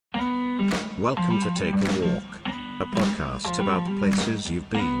Welcome to Take a Walk, a podcast about places you've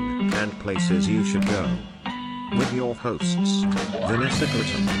been and places you should go. With your hosts, Vanessa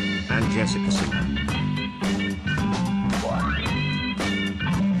Gritton and Jessica Singer.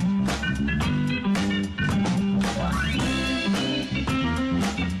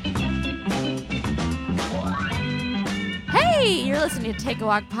 Hey, you're listening to Take a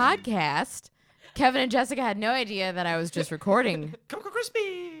Walk podcast. Kevin and Jessica had no idea that I was just recording. Cocoa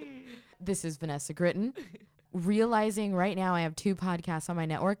Crispy! This is Vanessa Gritton. Realizing right now I have 2 podcasts on my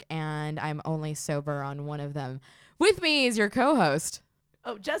network and I'm only sober on one of them. With me is your co-host.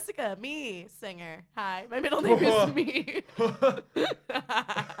 Oh, Jessica, me, singer. Hi, my middle name is me.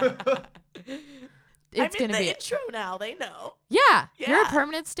 It's I'm in gonna the be intro now. They know. Yeah, you're a Yeah.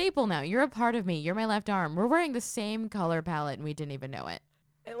 permanent staple now. You're a part of me. You're my left arm. We're wearing the same color palette and we didn't even know it.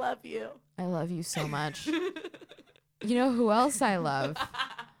 I love you. I love you so much. You know who else I love?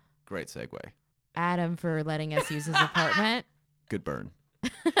 Great segue. Adam for letting us use his apartment. Good burn.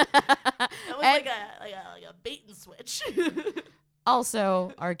 That was like a bait and switch.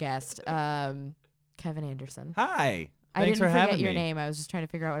 Also, our guest, Kevin Anderson. Hi. I Thanks didn't for forget having your me. name. I was just trying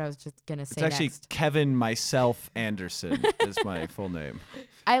to figure out what I was just going to say It's actually next. Kevin myself Anderson is my full name.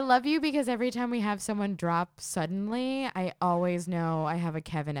 I love you because every time we have someone drop suddenly, I always know I have a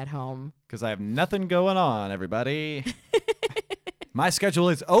Kevin at home. Because I have nothing going on, everybody. My schedule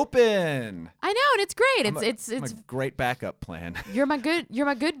is open. I know, and it's great. I'm It's a great backup plan. you're my good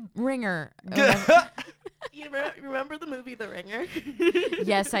ringer. You remember the movie The Ringer?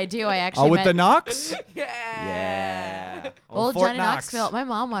 Yes, I do. I actually Oh, with met the Knox? Yeah. old Fort Johnny Knox. Knoxville. My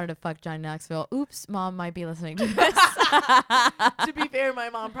mom wanted to fuck Johnny Knoxville. Oops, mom might be listening to this. To be fair, my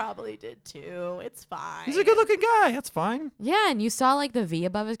mom probably did too. It's fine. He's a good-looking guy. That's fine. Yeah, and you saw like the V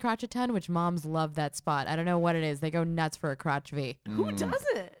above his crotch a ton, which moms love that spot. I don't know what it is. They go nuts for a crotch V. Who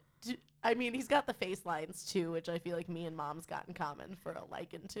doesn't? I mean, he's got the face lines too, which I feel like me and mom's got in common for a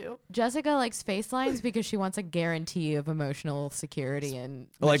liking to. Jessica likes face lines because she wants a guarantee of emotional security and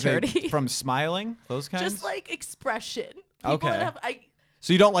Like maturity. from smiling? Those kinds? Just like expression. People Okay. that have,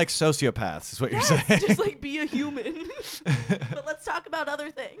 So you don't like sociopaths is what you're saying? just like be a human. But let's talk about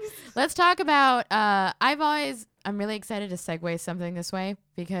other things. Let's talk about, I'm really excited to segue something this way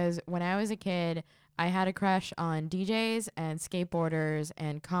because when I was a kid, I had a crush on DJs and skateboarders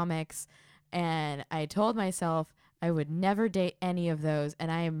and comics, and I told myself I would never date any of those,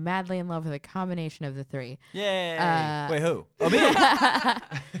 and I am madly in love with a combination of the 3. Yay. Wait, who? Oh, me?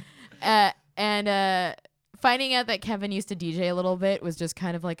 And finding out that Kevin used to DJ a little bit was just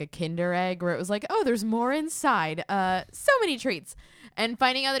kind of like a Kinder egg where it was like, oh, there's more inside. So many treats. And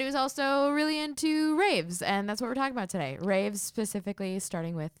finding out that he was also really into raves, and that's what we're talking about today. Raves specifically,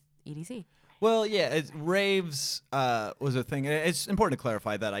 starting with EDC. Well, yeah, raves was a thing. It's important to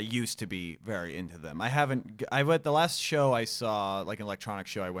clarify that I used to be very into them. The last show I saw, like an electronic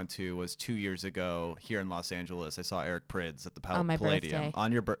show I went to, was 2 years ago here in Los Angeles. I saw Eric Prydz at the On my Palladium. birthday.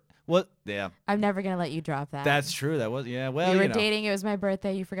 On your What? Yeah. I'm never going to let you drop that. That's true. That was, yeah. Well, we were you know. dating. It was my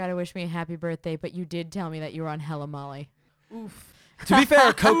birthday. You forgot to wish me a happy birthday, but you did tell me that you were on hella Molly. Oof. To be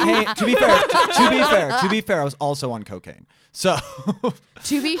fair, cocaine. To be fair, I was also on cocaine. So.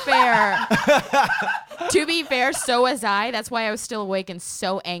 To be fair, so was I. That's why I was still awake and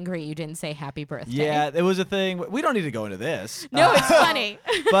so angry you didn't say happy birthday. Yeah, it was a thing. We don't need to go into this. No, it's funny.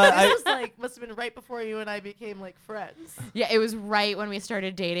 But This was like must have been right before you and I became like friends. Yeah, it was right when we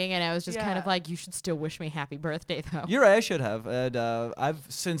started dating, and I was just kind of Yeah. like, you should still wish me happy birthday, though. You're right. I should have. And I've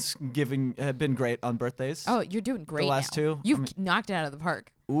since been great on birthdays. Oh, you're doing great last now. 2? You've knocked it out of the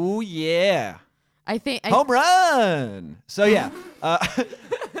park. Ooh, yeah. I think. Home run. So, yeah.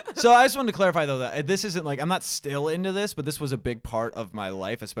 So I just wanted to clarify, though, that this isn't like, I'm not still into this, but this was a big part of my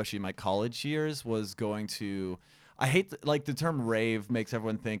life, especially my college years, was going to, I hate, the term rave makes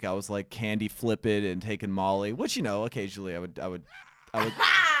everyone think I was, like, candy flipping and taking Molly, which, occasionally I would,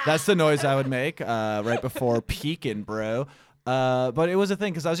 that's the noise I would make right before peaking, bro. But it was a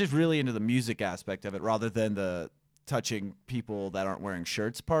thing because I was just really into the music aspect of it rather than the touching people that aren't wearing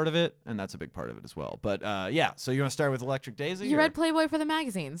shirts part of it, and that's a big part of it as well. But yeah, so you want to start with Electric Daisy? You or? read Playboy for the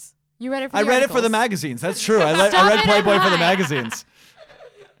magazines. You read it for I the read it for the articles. magazines. That's true. I read Stop it, Playboy for the Hi. magazines.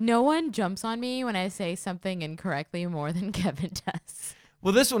 No one jumps on me when I say something incorrectly more than Kevin does.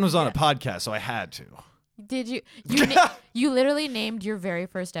 Well, this one was on a podcast, so I had to. Did you? You literally named your very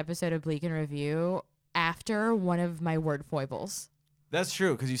first episode of Bleak and Review after one of my word foibles. That's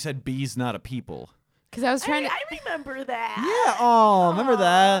true, because you said bees, not a people. Because I was trying to. I remember that. Yeah. Oh, remember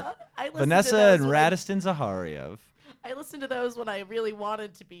that? I listened to Vanessa those and when I- Radiston Zahariev. I listened to those when I really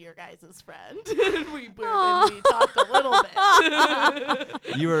wanted to be your guys' friend. we talked a little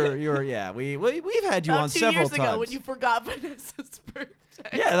bit. You were yeah. We've had you About on 2 several years times. ago when you forgot Vanessa's birthday.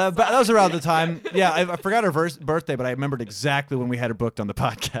 Yeah, that was around the time. Yeah, I forgot her birthday, but I remembered exactly when we had her booked on the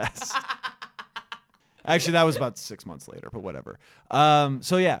podcast. Actually, that was about 6 months later, but whatever.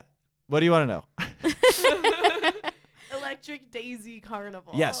 So yeah, what do you want to know? Electric Daisy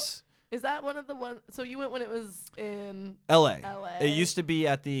Carnival. Yes. Is that one of the ones? So you went when it was in LA. LA. It used to be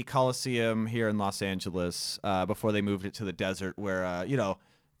at the Coliseum here in Los Angeles before they moved it to the desert, where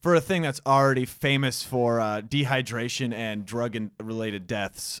for a thing that's already famous for dehydration and drug-related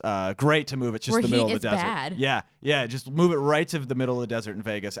deaths, great to move it just Where the middle of heat the is desert. bad. Yeah, just move it right to the middle of the desert in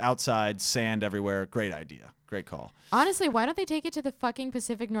Vegas, outside, sand everywhere. Great idea. Great call. Honestly, why don't they take it to the fucking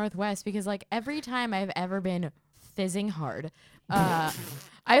Pacific Northwest? Because like every time I've ever been thizzing hard,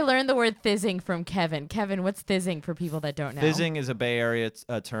 I learned the word thizzing from Kevin. Kevin, what's thizzing for people that don't know? Fizzing is a Bay Area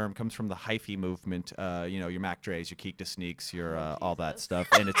term, comes from the hyphy movement. Your Mac Dre's, your Keek to Sneaks, your all that stuff.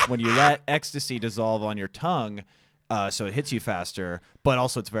 And it's when you let ecstasy dissolve on your tongue, so it hits you faster, but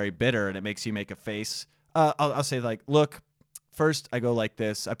also it's very bitter and it makes you make a face. I'll say like, look, first I go like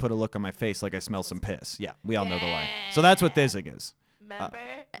this. I put a look on my face like I smell some piss. Yeah, we all know the line. So that's what thizzing is.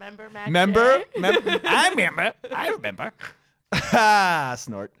 Remember Mac Remember? Dre? I remember. Ha!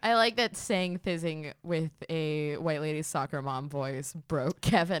 Snort. I like that saying thizzing with a white lady's soccer mom voice broke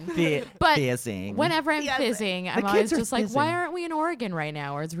Kevin. But Thizzing. whenever I'm Yes. thizzing, I'm The always kids are just like, why thizzing. aren't we in Oregon right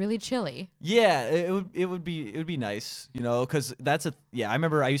now? Or it's really chilly. Yeah, it would be nice, because I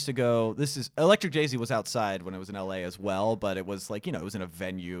remember I used to go. Electric Jay-Z was outside when it was in LA as well, but it was like it was in a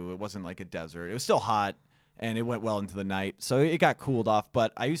venue. It wasn't like a desert. It was still hot. And it went well into the night, so it got cooled off.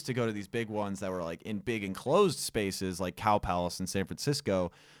 But I used to go to these big ones that were like in big enclosed spaces, like Cow Palace in San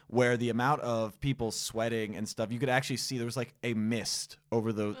Francisco, where the amount of people sweating and stuff, you could actually see there was like a mist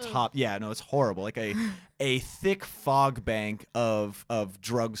over the top. Yeah, no, it's horrible. Like a thick fog bank of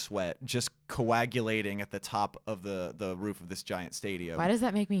drug sweat just coagulating at the top of the roof of this giant stadium. Why does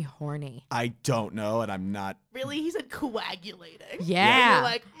that make me horny? I don't know, and I'm not. Really? He said coagulating. Yeah. And you're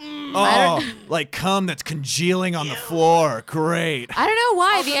like, Oh, like cum that's congealing on the floor. Great. I don't know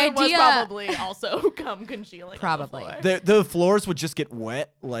why. Also, The there was idea. probably also cum congealing. Probably. On the floor. The floors would just get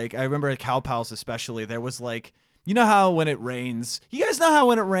wet. Like I remember at Cow Palace especially, there was like, you know how when it rains, you guys know how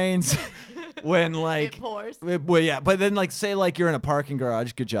when it rains, when like It pours. well, yeah, but then like say like you're in a parking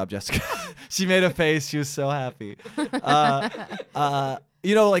garage. Good job, Jessica. She made a face. She was so happy.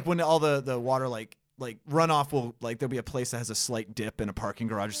 Like when all the water like runoff will like there'll be a place that has a slight dip in a parking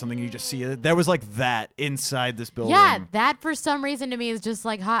garage or something. And you just see it. There was like that inside this building. Yeah, that for some reason to me is just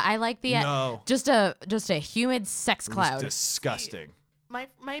like hot. I like the No. just a humid sex It was cloud. disgusting.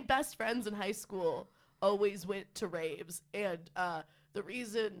 My best friends in high school always went to raves, and the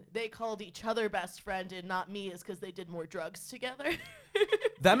reason they called each other best friend and not me is because they did more drugs together.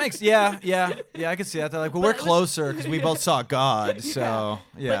 That makes I can see that. They're like, well, we're But it was- closer because we both saw God. So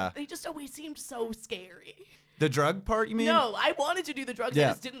yeah, But they just always seemed so scary. the drug part, you mean? No, I wanted to do the drugs. I Yeah.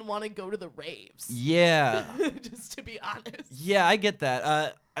 just didn't want to go to the raves. Yeah, Just to be honest. yeah, I get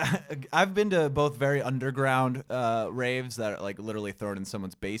that. I've been to both very underground raves that are like literally thrown in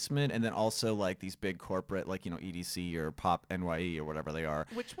someone's basement, and then also like these big corporate, like EDC or Pop NYE or whatever they are.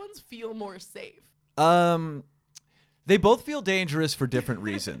 Which ones feel more safe? They both feel dangerous for different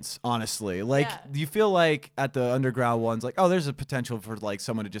reasons, honestly. Like, Yeah. you feel like at the underground ones, like, oh, there's a potential for like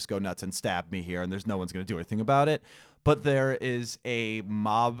someone to just go nuts and stab me here, and there's no one's going to do anything about it. But there is a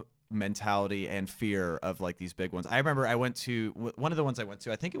mob mentality and fear of like these big ones. I remember I went to one of the ones I went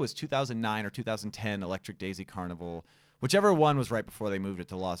to, I think it was 2009 or 2010 Electric Daisy Carnival, whichever one was right before they moved it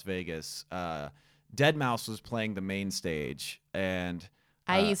to Las Vegas. Dead Mouse was playing the main stage, and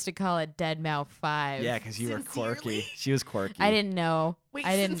I used to call it Dead Mouth 5. yeah, because you were quirky. Sincerely? She was quirky. I didn't know. Wait,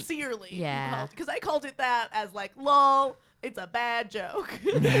 I didn't. sincerely. Yeah. Because I called it that as like, lol, it's a bad joke.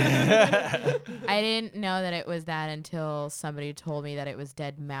 I didn't know that it was that until somebody told me that it was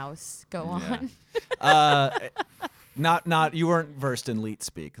Dead Mouse. Go on. Not you weren't versed in leet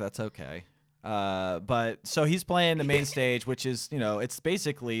speak. That's okay. But so he's playing the main stage, which is, it's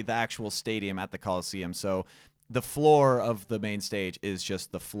basically the actual stadium at the Coliseum. So the floor of the main stage is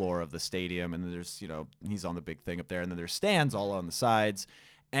just the floor of the stadium, and then there's, he's on the big thing up there, and then there's stands all on the sides,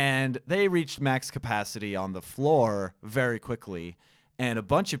 and they reached max capacity on the floor very quickly. And a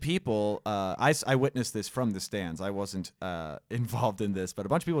bunch of people, I witnessed this from the stands. I wasn't involved in this, but a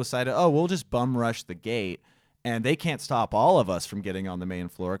bunch of people decided, oh, we'll just bum rush the gate, and they can't stop all of us from getting on the main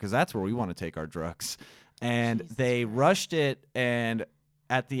floor because that's where we want to take our drugs. And they rushed it, and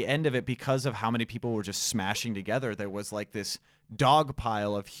at the end of it, because of how many people were just smashing together, there was like this dog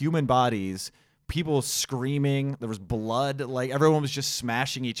pile of human bodies, people screaming. There was blood. Like everyone was just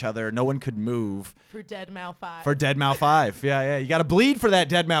smashing each other. No one could move. For Dead Mouse 5. For Dead Mouse 5. Yeah. You got to bleed for that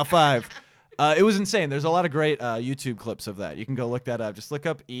Dead Mouse 5. It was insane. There's a lot of great YouTube clips of that. You can go look that up. Just look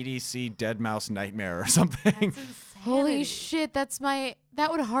up EDC Dead Mouse Nightmare or something. Holy shit, that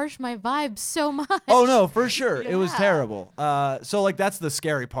would harsh my vibe so much. Oh no, for sure. It was Yeah. terrible. So like that's the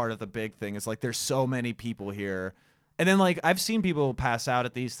scary part of the big thing. Is like there's so many people here. And then like I've seen people pass out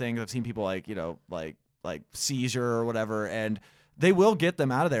at these things. I've seen people like, like seizure or whatever, and they will get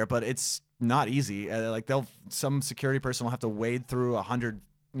them out of there, but it's not easy. Like some security person will have to wade through 100,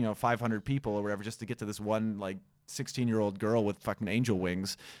 500 people or whatever just to get to this one like 16-year-old girl with fucking angel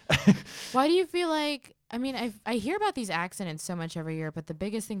wings. Why do you feel like, I mean, I hear about these accidents so much every year, but the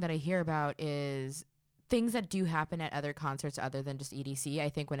biggest thing that I hear about is things that do happen at other concerts other than just EDC. I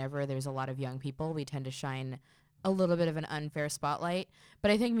think whenever there's a lot of young people, we tend to shine a little bit of an unfair spotlight.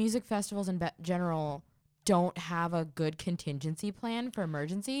 But I think music festivals in general don't have a good contingency plan for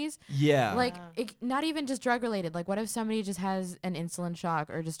emergencies. Yeah. Like, not even just drug related. Like, what if somebody just has an insulin shock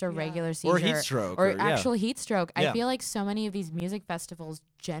or just a regular seizure? Or heat stroke. Or actual heat stroke. Yeah. I feel like so many of these music festivals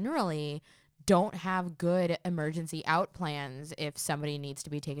generally don't have good emergency out plans if somebody needs to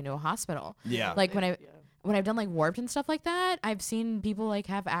be taken to a hospital. Yeah. Like, when I've done like Warped and stuff like that, I've seen people like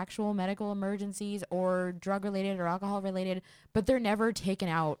have actual medical emergencies or drug related or alcohol related, but they're never taken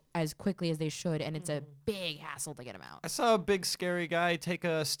out as quickly as they should, and it's a big hassle to get them out. I saw a big scary guy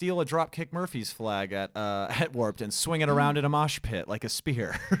steal a Dropkick Murphys flag at Warped and swing it around in a mosh pit like a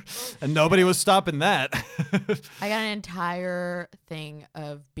spear, and nobody was stopping that. I got an entire thing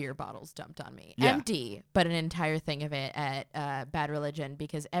of beer bottles dumped on me, Yeah. empty, but an entire thing of it at Bad Religion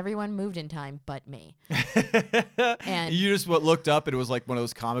because everyone moved in time but me. And you just looked up and it was like one of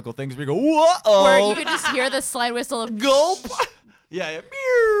those comical things where you go, whoa, where you could just hear the slide whistle of gulp. Yeah.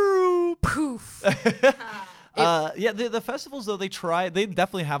 Meow. poof. The festivals though, they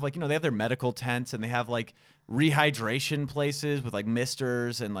definitely have like, they have their medical tents and they have like rehydration places with like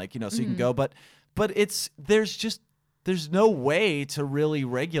misters and like, so you can go, but there's no way to really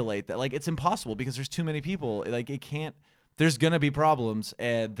regulate that. Like it's impossible because there's too many people. Like there's going to be problems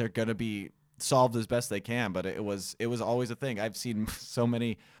and they're going to be solved as best they can, but it was always a thing. I've seen so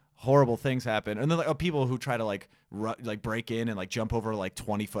many horrible things happen, and then like people who try to like break in and like jump over like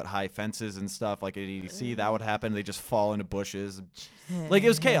 20-foot high fences and stuff like at EDC. That would happen. They just fall into bushes. Like it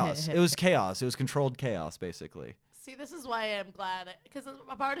was chaos. It was chaos. It was controlled chaos basically. See, this is why I'm glad, because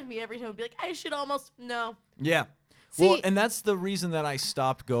a part of me every time would be like, I should almost no. Yeah. See- Well, and that's the reason that I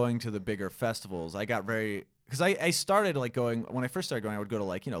stopped going to the bigger festivals. I got because I started like going, when I first started going, I would go to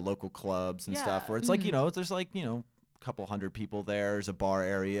like, local clubs and stuff where it's like, there's like, a couple hundred people there. There's a bar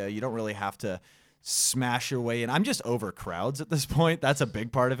area. You don't really have to smash your way in. I'm just over crowds at this point. That's a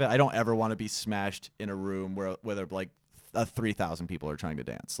big part of it. I don't ever want to be smashed in a room where like 3,000 people are trying to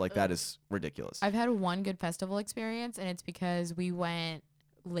dance. Like that is ridiculous. I've had one good festival experience, and it's because we went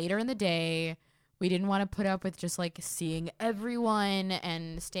later in the day. We didn't want to put up with just like seeing everyone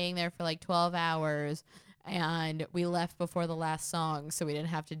and staying there for like 12 hours. And we left before the last song, so we didn't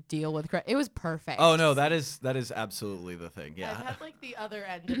have to deal with it was perfect. Oh no, that is absolutely the thing. Yeah. I've had like the other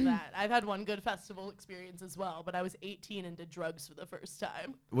end of that. I've had one good festival experience as well, but I was 18 and did drugs for the first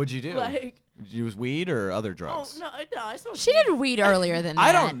time. What'd you do? Like, Did you use weed or other drugs? oh no, I smoked She weed. did weed earlier than that.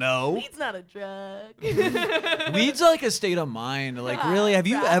 I don't know. Weed's not a drug. Weed's like a state of mind. Like, Yeah, really, have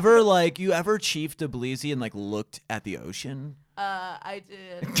you right. ever chiefed a bleezy and like looked at the ocean? I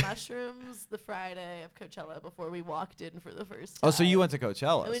did mushrooms the Friday of Coachella before we walked in for the first time. Oh, so you went to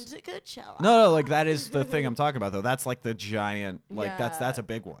Coachella? I went to Coachella. No, like that is the thing I'm talking about though. That's like the giant, like Yeah. that's a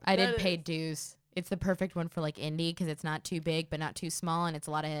big one. I did That pay is- dues. It's the perfect one for like indie because it's not too big but not too small, and it's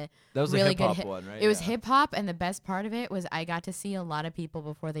a lot of That was really a hip hop good one, right? It was Yeah. hip hop, and the best part of it was I got to see a lot of people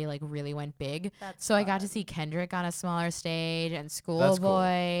before they like really went big. That's So I got to fun. see Kendrick on a smaller stage and That's Schoolboy,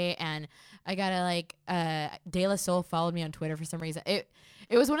 cool. and I got to like De La Soul followed me on Twitter for some reason. It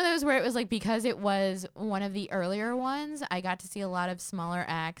was one of those where it was like because it was one of the earlier ones, I got to see a lot of smaller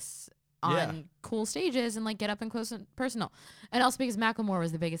acts on Yeah. cool stages and like get up and close and personal. And also because Macklemore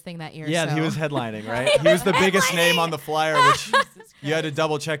was the biggest thing that year. Yeah, so. he was headlining, right? He was the biggest name on the flyer, which you had to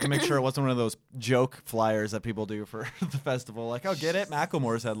double check to make sure it wasn't one of those joke flyers that people do for the festival. Like, oh, get it?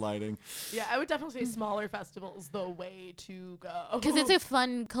 Macklemore's headlining. Yeah, I would definitely say smaller festivals the way to go. Because it's a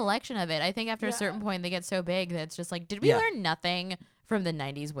fun collection of it. I think after a Yeah. certain point they get so big that it's just like, did we Yeah. learn nothing from the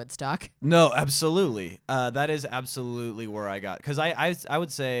 90s Woodstock? No, absolutely. That is absolutely where I got, because I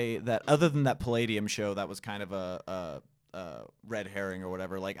would say that other than that Palladium show, that was kind of a red herring or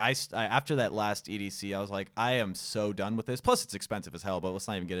whatever. Like I after that last EDC, I was like, I am so done with this. Plus, it's expensive as hell. But let's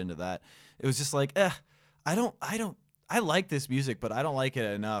not even get into that. It was just like, I like this music, but I don't like it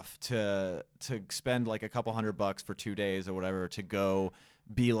enough to spend like a couple $100 for 2 days or whatever to go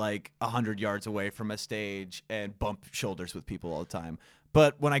be like 100 yards away from a stage and bump shoulders with people all the time.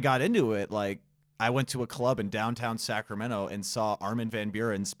 But when I got into it, like I went to a club in downtown Sacramento and saw Armin van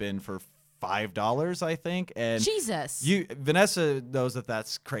Buuren spin for $5, I think. And Jesus. Vanessa knows that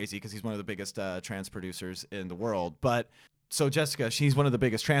that's crazy because he's one of the biggest trance producers in the world. But so Jessica, she's one of the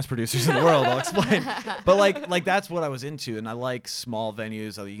biggest trance producers in the world. I'll explain. But like that's what I was into, and I like small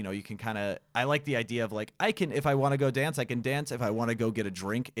venues. You know, you can kind of. I like the idea of like I can, if I want to go dance, I can dance. If I want to go get a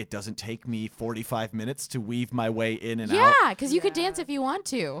drink, it doesn't take me 45 minutes to weave my way in and out. Yeah, because you could dance if you want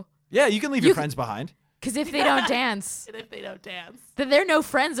to. Yeah, you can leave your friends behind. Because if they don't dance, And if they don't dance, then they're no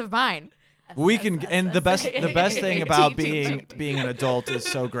friends of mine. We can, and the best thing about being an adult is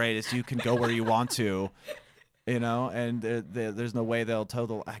so great is you can go where you want to. You know, and there's no way they'll toe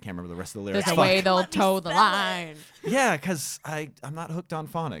the. I can't remember the rest of the lyrics. There's no way they'll toe the line. Yeah, because I'm not hooked on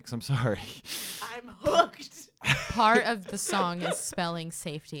phonics. I'm sorry. I'm hooked. Part of the song is spelling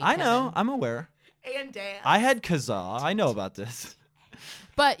safety. I know. Kevin. I'm aware. And dance. I had Kazaa. I know about this.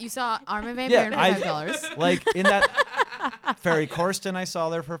 But you saw Armin van Yeah, Buuren for $5. Like in that Ferry Corsten, I saw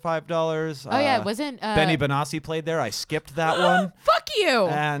there for $5. Oh yeah, it wasn't Benny Benassi played there. I skipped that one. Fuck you.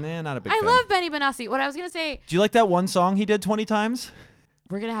 And not a big I fan. love Benny Benassi. What I was gonna say. Do you like that one song he did 20 times?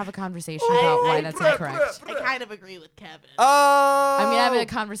 We're gonna have a conversation about why that's incorrect. I kind of agree with Kevin. Oh. I'm gonna have a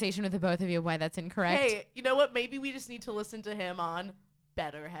conversation with the both of you why that's incorrect. Hey, you know what? Maybe we just need to listen to him on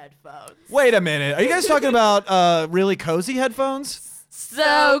better headphones. Wait a minute. Are you guys talking about really cozy headphones?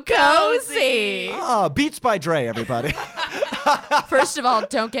 So cozy. Oh, Beats by Dre, everybody. First of all,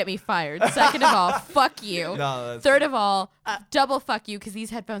 don't get me fired. Second of all, fuck you. No, Third of all, double fuck you, because these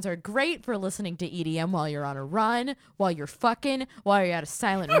headphones are great for listening to EDM while you're on a run, while you're fucking, while you're at a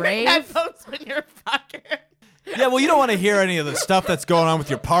silent rave. Headphones when you're fucking. Yeah, well, you don't want to hear any of the stuff that's going on with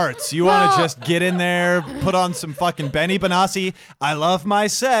your parts. You want to just get in there, put on some fucking Benny Benassi. I love my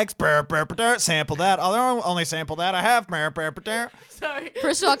sex. Sample that. I'll only sample that. I have. Sorry.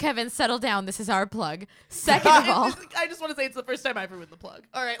 First of all, Kevin, settle down. This is our plug. Second of all, I just want to say it's the first time I've ruined the plug.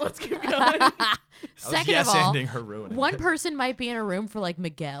 All right, let's keep going. second of all, ending her ruining. one person might be in a room for like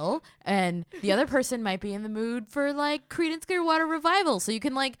Miguel, and the other person might be in the mood for like Creedence Clearwater Revival. So you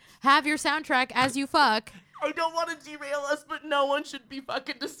can like have your soundtrack as you fuck. I don't want to derail us, but no one should be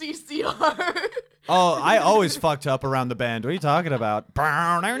fucking to CCR. Oh, I always fucked up around the band. What are you talking about?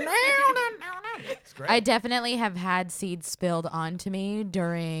 It's great. I definitely have had seeds spilled onto me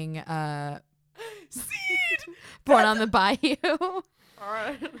during Seed. Born on the Bayou. All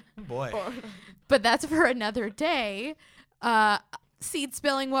right. Boy. But that's for another day. Seed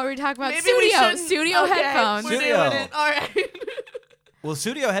spilling while we talk about Maybe we shouldn't- studio okay, headphones. We're doing it. All right. Well,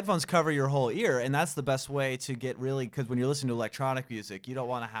 studio headphones cover your whole ear, and that's the best way to get really, because when you're listening to electronic music, you don't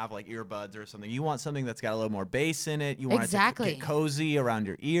want to have like earbuds or something. You want something that's got a little more bass in it. You want Exactly. it to get cozy around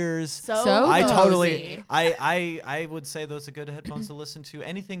your ears. So I cozy. totally, I would say those are good headphones to listen to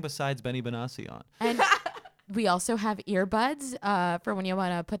anything besides Benny Benassi on. And we also have earbuds for when you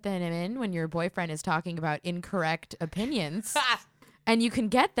want to put them in when your boyfriend is talking about incorrect opinions. And you can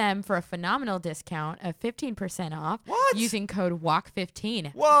get them for a phenomenal discount of 15% off What? using code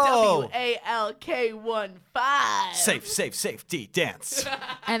WALK15. Whoa! WALK15. Safe, D, dance.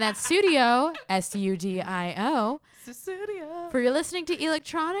 And that's Studio, SUDIO. Studio. For you're listening to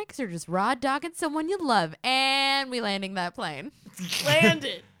electronics or just raw dogging someone you love. And we landing that plane.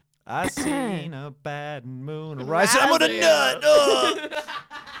 Landed. I seen a bad moon rise. I'm gonna nut.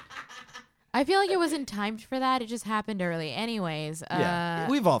 I feel like it wasn't timed for that. It just happened early. Anyways. Yeah,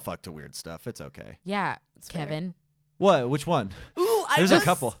 we've all fucked to weird stuff. It's okay. Yeah, fair. Kevin. What? Which one? Ooh, There's a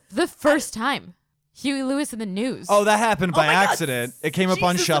couple. The first time. Huey Lewis in the news. Oh, that happened by my God. accident. It came up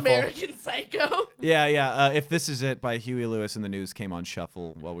on Jesus, shuffle. American Psycho. Yeah. If This Is It by Huey Lewis in the News came on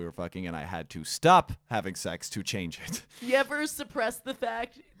shuffle while we were fucking, and I had to stop having sex to change it. You ever suppress the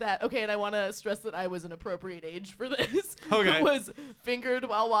fact that, okay, and I want to stress that I was an appropriate age for this. Okay. Was fingered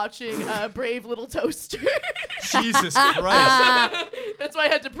while watching Brave Little Toaster. Jesus Christ. That's why I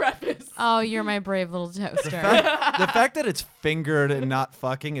had to preface. Oh, you're my brave little toaster. The fact that it's fingered and not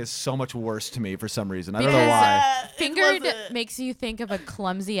fucking is so much worse to me for some reason. I don't know Because, why. Fingered wasn't- makes you think of a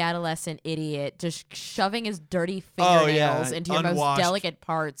clumsy adolescent idiot just shoving his dirty Oh, fingernails yeah, into your most unwashed. delicate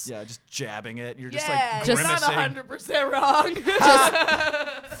parts. Yeah, just jabbing it. You're Yeah, just you're like not grimacing. 100% wrong.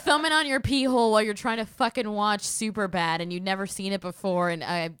 Thumbing on your pee hole while you're trying to fucking watch Superbad and you've never seen it before, and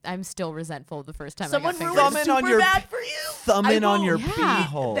I'm still resentful the first time Someone I got ruined fingered. Thumbing on super your bad for you. thumbing I on will your Yeah. pee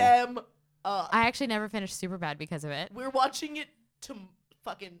hole. them up. I actually never finished Superbad because of it. We're watching it to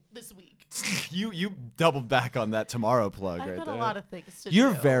fucking this week. You doubled back on that tomorrow plug I've right got there. a lot of things to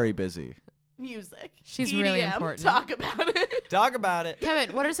You're do. very busy. Music. She's EDM, really important. Talk about it. Talk about it.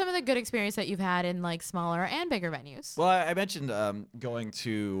 Kevin, what are some of the good experiences that you've had in like smaller and bigger venues? Well, I mentioned going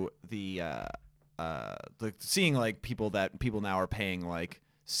to the seeing like people now are paying like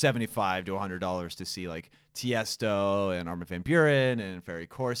 $75 to $100 to see like Tiesto and Armin van Buuren and Ferry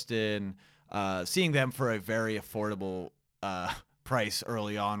Corsten. Seeing them for a very affordable price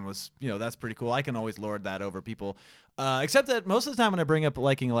early on was, that's pretty cool. I can always lord that over people. Except that most of the time when I bring up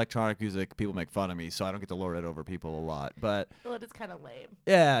liking electronic music, people make fun of me, so I don't get to lord it over people a lot. But Well, it is kind of lame.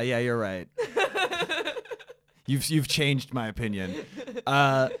 yeah, you're right. You've changed my opinion.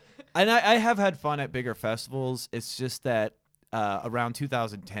 And I have had fun at bigger festivals. It's just that around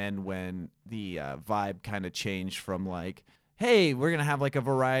 2010, when the vibe kind of changed from like, hey, we're gonna have like a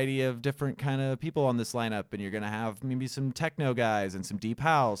variety of different kind of people on this lineup, and you're gonna have maybe some techno guys and some deep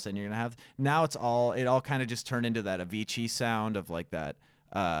house, and you're gonna have now it all kind of just turned into that Avicii sound of like that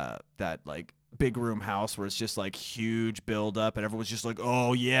like big room house where it's just like huge build up and everyone's just like,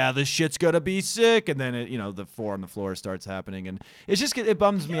 oh yeah, this shit's gonna be sick, and then the 4 on the floor starts happening, and it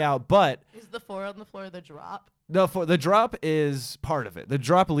bums me out. But Is the 4 on the floor the drop? no, the drop is part of it. The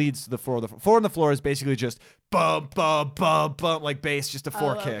drop leads to the 4. The 4 on the floor is basically just bump, bump, bump, bump, like bass, just a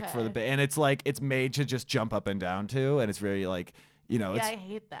 4 kick for the okay. and it's like it's made to just jump up and down too, and it's very like Yeah, it's I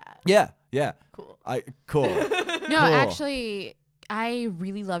hate that. yeah. Cool. Cool. No, Cool. actually, I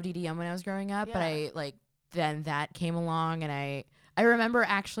really loved EDM when I was growing up, but Yeah. then that came along, and I remember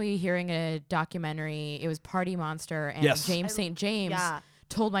actually hearing a documentary. It was Party Monster, and Yes. James St. James Yeah.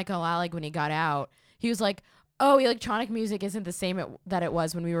 told Michael Alec when he got out, he was like, oh, electronic music isn't the same that it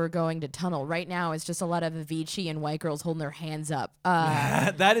was when we were going to Tunnel. Right now, it's just a lot of Avicii and white girls holding their hands up.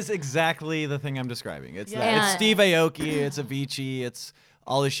 That is exactly the thing I'm describing. It's that. Yeah. It's Steve Aoki, it's Avicii, it's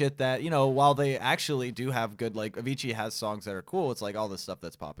all the shit that, while they actually do have good, like Avicii has songs that are cool, it's like all the stuff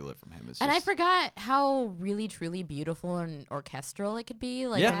that's popular from him is And I just- forgot how really, truly beautiful and orchestral it could be.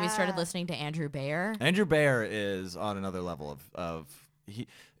 Like when we started Yeah. listening to Andrew Bayer. Andrew Bayer is on another level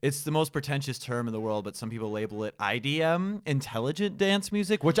it's the most pretentious term in the world, but some people label it IDM, intelligent dance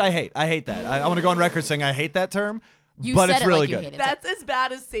music, which I hate. I hate that. I want to go on record saying I hate that term, You but said it's it really like you good. hated it. That's as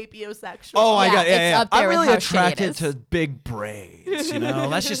bad as sapiosexual. Oh my Yeah, god, it's yeah. up there I'm with really how shitty it attracted is. to big braids,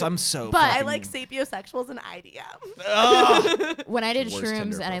 That's just I'm so. But- I fucking- like sapiosexuals and IDM. Ugh. When I did Worst shrooms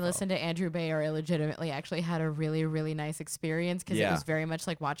Tinder and I profile. listened to Andrew Bayer, I legitimately actually had a really, really nice experience because it Yeah. was very much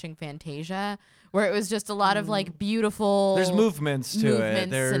like watching Fantasia, where it was just a lot of like beautiful There's movements to it.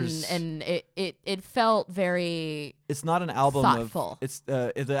 movements There's and it felt very it's not an album thoughtful. of it's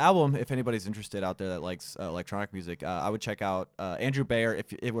the album. If anybody's interested out there that likes electronic music, I would check out Andrew Bayer.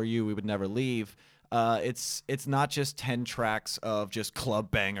 If it were you, we would never leave. It's not just 10 tracks of just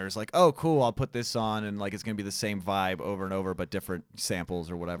club bangers. Like, oh, cool, I'll put this on, and like it's gonna be the same vibe over and over, but different samples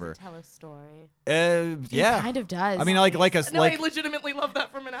or whatever. Tell a story. Yeah, it kind of does. I mean, like a No, like I legitimately love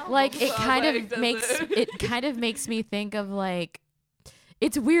that from an album. like it so, kind like, of does makes it kind of makes me think of like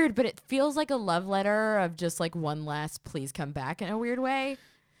it's weird, but it feels like a love letter of just like one last please come back in a weird way.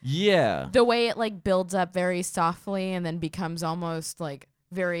 yeah. The way it like builds up very softly and then becomes almost like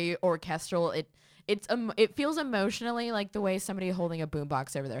very orchestral. It feels emotionally like the way somebody holding a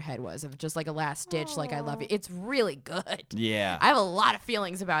boombox over their head was, of just like a last ditch like I love you. It's really good. Yeah. I have a lot of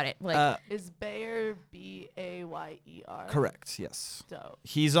feelings about it. Like Is Bayer Bayer? Correct. Yes. Dope.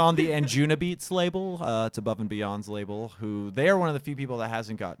 He's on the Anjuna Beats label. It's Above and Beyond's label. Who they are one of the few people that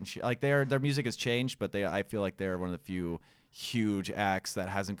hasn't gotten like their music has changed, but I feel like they're one of the few huge acts that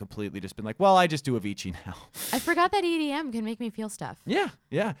hasn't completely just been like, well, I just do Avicii now. I forgot that EDM can make me feel stuff. Yeah.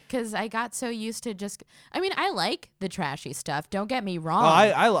 Because I got so used to just, I mean, I like the trashy stuff. Don't get me Oh, wrong.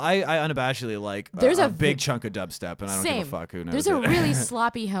 I unabashedly like There's a a big chunk of dubstep, and I don't Same. give a fuck who knows. There's a it. really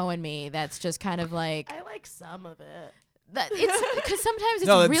sloppy hoe in me that's just kind of like I like some of it. that. It's because sometimes it's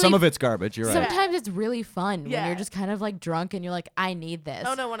no, really some of it's garbage. You're right. sometimes it's really fun when Yeah. you're just kind of like drunk and you're like, I need this.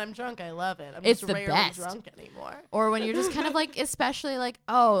 Oh no, when I'm drunk, I love it. I'm It's just the rarely best. drunk anymore. Or when you're just kind of like, especially like,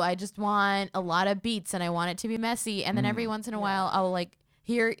 oh, I just want a lot of beats and I want it to be messy, and then every once in a while I'll like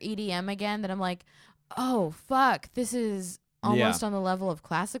hear EDM again that I'm like, oh fuck, this is almost on the level of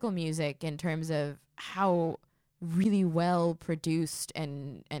classical music in terms of how really well produced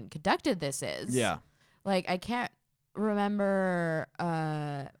and conducted this is. Yeah. Like, I can't remember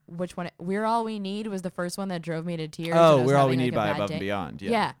which one. We're All We Need was the first one that drove me to tears. Oh, We're All We Need by Above and Beyond.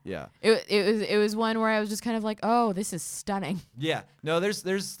 Yeah. It was one where I was just kind of like, oh, this is stunning. Yeah. No, there's,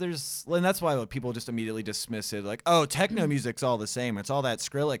 and that's why people just immediately dismiss it. Like, oh, techno music's all the same. It's all that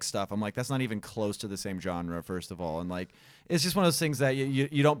Skrillex stuff. I'm like, that's not even close to the same genre, first of all. And like, it's just one of those things that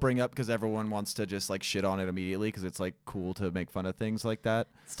you don't bring up because everyone wants to just like shit on it immediately because it's like cool to make fun of things like that.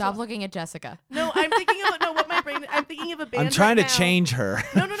 Stop looking at Jessica. No, I'm thinking of I'm thinking of a band. I'm trying right to now. change her.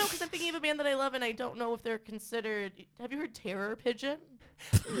 No, because I'm thinking of a band that I love, and I don't know if they're considered. Have you heard Terror Pigeon?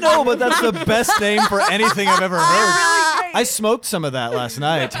 No, but that's the best name for anything I've ever heard. Really great. I smoked some of that last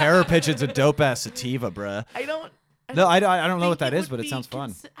night. Terror Pigeon's a dope ass sativa, bruh. I don't know what that think is, but it sounds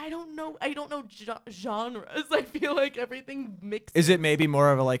fun. I don't know genres. I feel like everything mixed. Is it maybe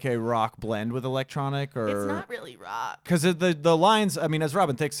more of a rock blend with electronic, or It's not really rock. because the lines? I mean, as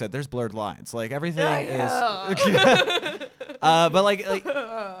Robin Thicke said, there's blurred lines. Like everything is. But like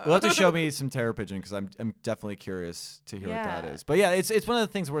you'll have to show me some Terror Pigeon because I'm definitely curious to hear what that is. But yeah, it's one of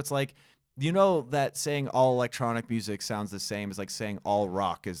the things where it's like, you know, that saying all electronic music sounds the same is like saying all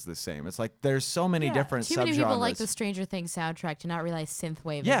rock is the same. It's like there's so many different Too subgenres. many people like the Stranger Things soundtrack to not realize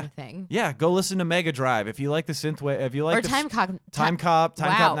synthwave is a thing. Yeah, go listen to Mega Drive if you like the synthwave. If you like Or the Time Cop. Time Cop,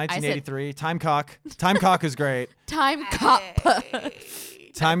 Wow, 1983. Time Cock is great. Time Cop.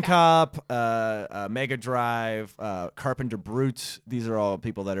 Time Cop, Mega Drive, Carpenter Brute. These are all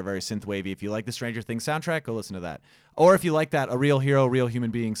people that are very synthwavy. If you like the Stranger Things soundtrack, go listen to that. Or if you like that, A Real Hero, Real Human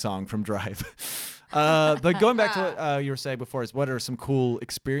Being song from Drive. But going back to what you were saying before, is what are some cool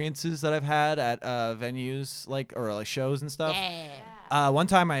experiences that I've had at venues or shows and stuff? Yeah. One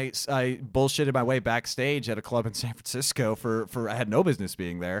time I bullshitted my way backstage at a club in San Francisco for I had no business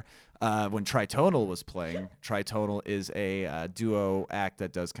being there. When Tritonal was playing. Tritonal is a duo act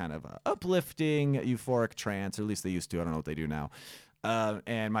that does kind of uplifting, euphoric trance, or at least they used to. I don't know what they do now.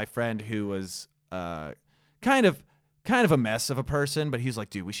 And my friend, who was kind of a mess of a person, but he was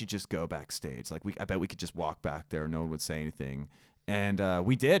like, dude, we should just go backstage. Like, I bet we could just walk back there. No one would say anything. And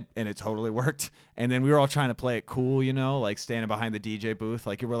we did, and it totally worked. And then we were all trying to play it cool, you know, like standing behind the DJ booth.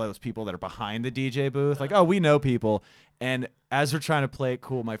 Like, you were like those people that are behind the DJ booth. Like, oh, we know people. And as we're trying to play it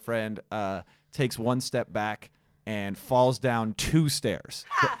cool, my friend takes one step back and falls down 2 stairs.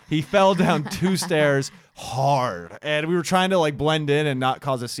 He fell down 2 stairs hard. And we were trying to, blend in and not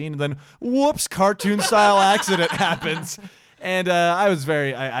cause a scene. And then, whoops, cartoon-style accident happens. And I was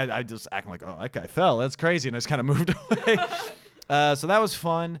I just acting like, oh, that guy fell. That's crazy. And I just kind of moved away. So that was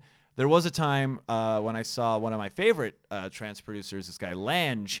fun. There was a time when I saw one of my favorite trance producers, this guy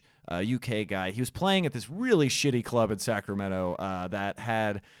Lange, UK guy. He was playing at this really shitty club in Sacramento that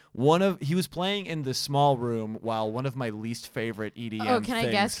had he was playing in the small room while one of my least favorite EDM Oh, can things,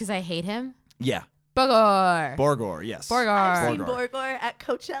 I guess? Because I hate him. Yeah. Borgor, yes. Borgor. I've seen Borgor at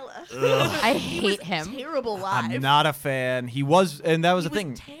Coachella. I hate him. Terrible live. I'm not a fan. He was, and that was the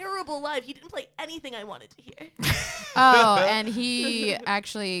thing. Terrible live. He didn't play anything I wanted to hear. Oh, and he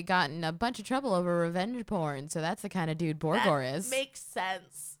actually got in a bunch of trouble over revenge porn. So that's the kind of dude Borgor is. Makes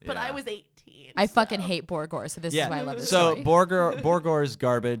sense. But Yeah. I was 18. I fucking hate Borgor, so this is why I love this story. Borgor's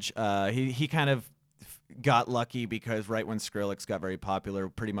garbage. He kind of got lucky because right when Skrillex got very popular,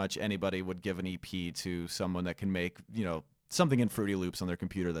 pretty much anybody would give an EP to someone that can make, something in Fruity Loops on their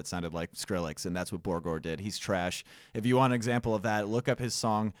computer that sounded like Skrillex, and that's what Borgor did. He's trash. If you want an example of that, look up his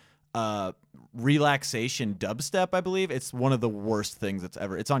song Relaxation Dubstep, I believe. It's one of the worst things that's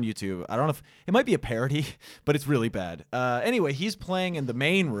ever. It's on YouTube. I don't know if it might be a parody, but it's really bad. Anyway, he's playing in the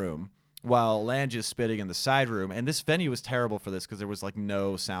main room while Lange is spitting in the side room, and this venue was terrible for this because there was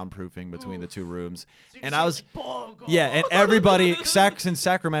no soundproofing between the two rooms. And I was, and everybody, since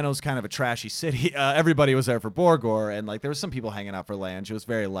Sacramento's kind of a trashy city, everybody was there for Borgor, and there was some people hanging out for Lange. It was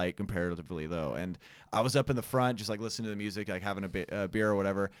very light comparatively though, and I was up in the front just listening to the music, having a beer or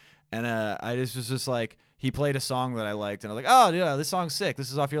whatever, and I just was just he played a song that I liked, and I was like, oh yeah, this song's sick.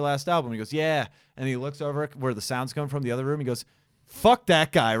 This is off your last album. He goes, yeah, and he looks over where the sound's coming from the other room. He goes, fuck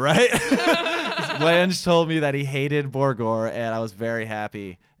that guy, right? Lange told me that he hated Borgor, and I was very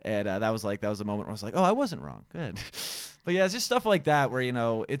happy. And that was a moment where I was like, oh, I wasn't wrong. Good. But yeah, it's just stuff like that where,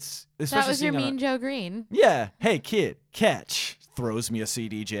 it's especially that was your Mean Joe Green. Yeah. Hey, kid, catch. Throws me a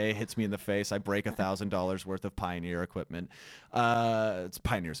CDJ, hits me in the face. I break $1,000 worth of Pioneer equipment.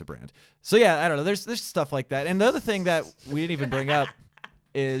 Pioneer's a brand. So yeah, I don't know. There's stuff like that. And the other thing that we didn't even bring up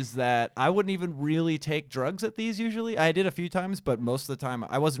is that I wouldn't even really take drugs at these usually. I did a few times, but most of the time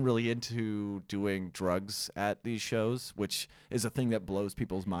I wasn't really into doing drugs at these shows, which is a thing that blows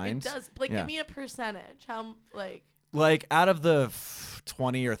people's minds. It does. Like, give me a percentage. How, like... Like, out of the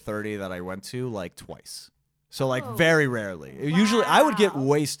 20 or 30 that I went to, like, twice. So, like, very rarely. Wow. Usually, I would get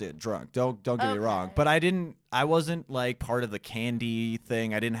wasted drunk. Don't get me wrong. Okay. But I wasn't, like, part of the candy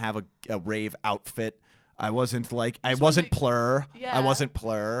thing. I didn't have a rave outfit. I wasn't Plur. Yeah. I wasn't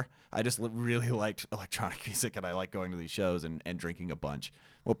Plur. I just really liked electronic music, and I liked going to these shows and drinking a bunch.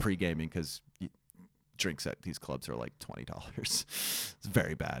 Well, pre-gaming, because drinks at these clubs are like $20. It's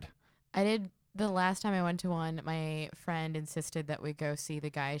very bad. I did. The last time I went to one, my friend insisted that we go see the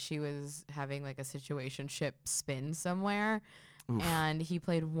guy she was having like a situationship spin somewhere. Oof. And he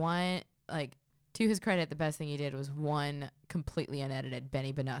played one, like, to his credit, the best thing he did was one completely unedited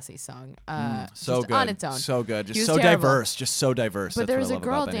Benny Benassi song. So just good. on its own. So good. He Just was so terrible. diverse. Just so diverse. But That's there what was I a love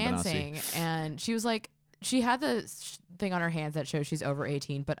girl about Benny Benassi. dancing, and she was like, she had the thing on her hands that shows she's over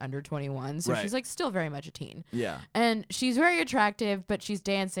 18 but under 21, so Right. she's like still very much a teen. Yeah. And she's very attractive, but she's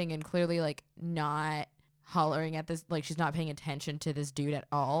dancing and clearly like not hollering at this, like she's not paying attention to this dude at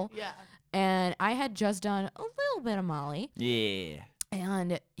all. Yeah. And I had just done a little bit of Molly. Yeah.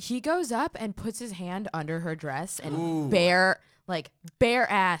 And he goes up and puts his hand under her dress and Ooh. bare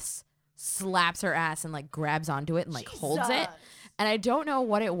ass slaps her ass and like grabs onto it and like holds it. Jesus. And I don't know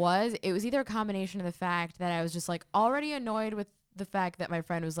what it was. It was either a combination of the fact that I was just like already annoyed with the fact that my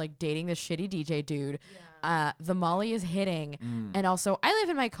friend was like dating this shitty DJ dude. The Molly is hitting. And also, I live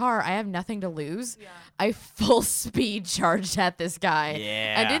in my car. I have nothing to lose. Yeah. I full speed charged at this guy.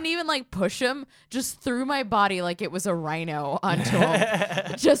 Yeah. I didn't even like push him, just threw my body like it was a rhino onto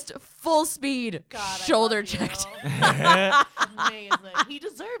him. Just full speed, God, I shoulder love you. checked. Amazing. He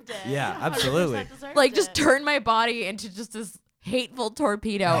deserved it. Yeah, He 100% absolutely. deserved Like just it. turned my body into just this hateful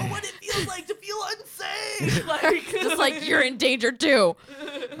torpedo. What it feels like to feel unsafe. Like, Just like you're in danger too.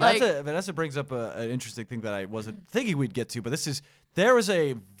 Like Vanessa brings up an interesting thing that I wasn't thinking we'd get to, but there was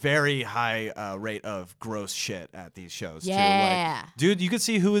a very high rate of gross shit at these shows. Yeah. Too. Like, dude, you could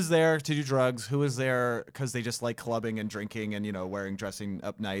see who was there to do drugs, who was there because they just like clubbing and drinking and, dressing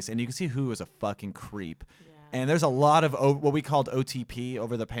up nice. And you can see who was a fucking creep. And there's a lot of what we called OTP,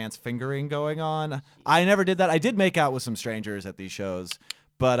 over the pants fingering, going on. I never did that. I did make out with some strangers at these shows.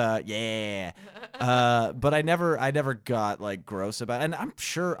 But yeah, but I never got like gross about it. And I'm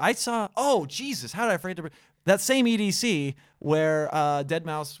sure I saw. Oh Jesus, how did I forget to? That same EDC where Dead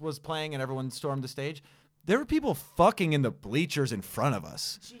was playing and everyone stormed the stage. There were people fucking in the bleachers in front of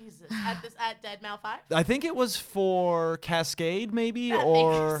us. Jesus. At Dead Mouth 5? I think it was for Cascade, maybe, That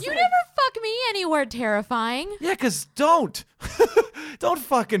or makes you never fuck me anywhere terrifying. yeah, 'cause don't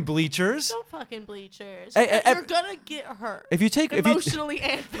fucking bleachers. Don't fucking bleachers. Hey, You're gonna get hurt. If you Emotionally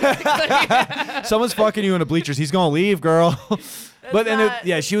and physically. someone's fucking you in the bleachers, he's gonna leave, girl. But then,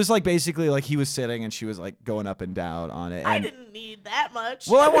 not- she was like basically like he was sitting and she was like going up and down on it. I And, didn't need that much.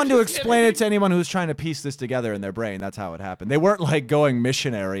 well, I wanted to Just explain it kidding. to anyone who's trying to piece this together in their brain. That's how it happened. They weren't like going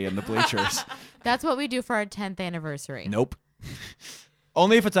missionary in the bleachers. That's what we do for our 10th anniversary. Nope.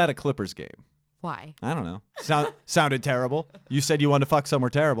 Only if it's at a Clippers game. Why? I don't know. Sounded terrible. You said you wanted to fuck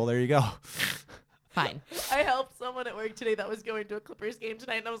somewhere terrible. There you go. Fine. I helped someone at work today that was going to a Clippers game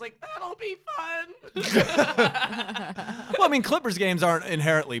tonight, and I was like, that'll be fun. Well, I mean, Clippers games aren't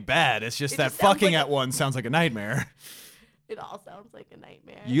inherently bad. It's just It that just sounds fucking like at one sounds like a nightmare. It all sounds like a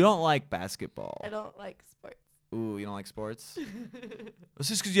nightmare. You don't like basketball. I don't like sports. Ooh, you don't like sports? It's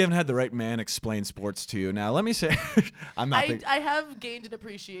just because you haven't had the right man explain sports to you. Now, let me say, I'm not. I have gained an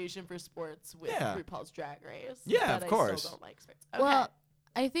appreciation for sports with Yeah. RuPaul's Drag Race. Yeah, but of course. I still don't like sports. Okay. Well,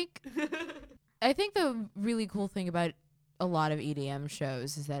 I think the really cool thing about a lot of EDM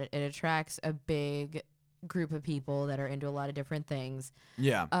shows is that it attracts a big group of people that are into a lot of different things.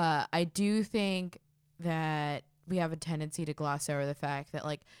 Yeah. I do think that we have a tendency to gloss over the fact that,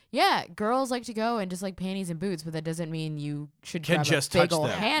 like, yeah, girls like to go in just like panties and boots, but that doesn't mean you should Can grab just a big touch old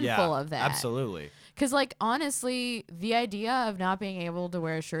them. handful Yeah, of that. Absolutely. Because, like, honestly, the idea of not being able to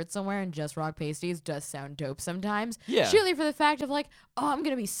wear a shirt somewhere and just rock pasties does sound dope sometimes. Yeah. Surely for the fact of, like, oh, I'm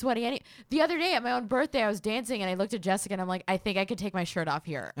going to be sweaty. The other day at my own birthday, I was dancing and I looked at Jessica and I'm like, I think I could take my shirt off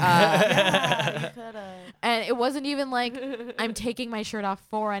here. Yeah, you coulda. And it wasn't even like I'm taking my shirt off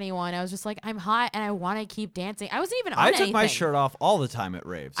for anyone. I was just like, I'm hot and I want to keep dancing. I wasn't even on I took anything. my shirt off all the time at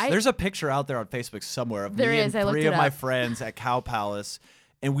raves. There's a picture out there on Facebook somewhere of There me is, I and looked three it of my up. friends at Cow Palace,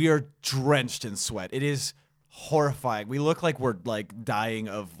 and we are drenched in sweat. It is horrifying. We look like we're like dying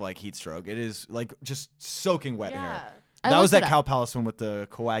of like heat stroke. It is like just soaking wet Yeah. hair. I That was looked that it Cow up. Palace one with the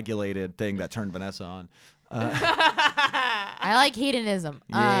coagulated thing that turned Vanessa on. I I like hedonism.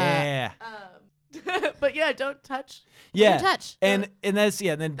 Yeah. But yeah, don't touch. Yeah. Don't touch. And that's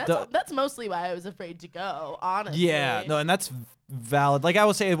then That's mostly why I was afraid to go. Honestly. yeah, no, and that's valid. Like I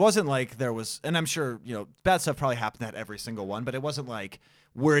will say, it wasn't like there was, and I'm sure bad stuff probably happened at every single one, but it wasn't like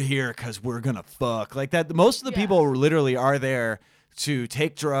we're here because we're gonna fuck like that. Most of the people literally are there to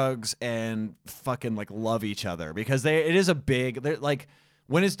take drugs and fucking like love each other because it is a big. They're like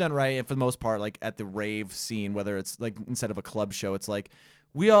when it's done right, and for the most part, like at the rave scene, whether it's like instead of a club show, it's like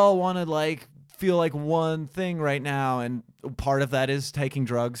we all want to like feel like one thing right now, and part of that is taking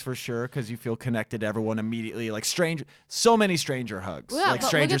drugs for sure because you feel connected to everyone immediately. Like so many stranger hugs. Yeah, like but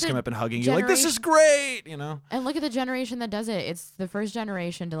strangers look at come the up and hugging you like this is great, And look at the generation that does it. It's the first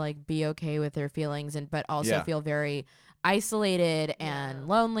generation to like be okay with their feelings but also Yeah. feel very isolated and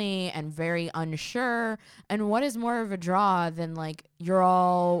lonely and very unsure. And what is more of a draw than like you're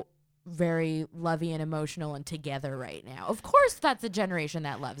all very lovey and emotional and together right now? Of course that's a generation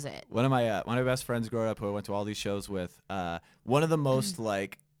that loves it. One of my best friends growing up who I went to all these shows with, one of the most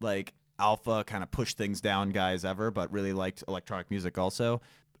like alpha kind of push things down guys ever, but really liked electronic music also,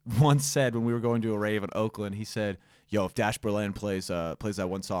 once said when we were going to a rave in Oakland, he said, yo, if Dash Berlin plays that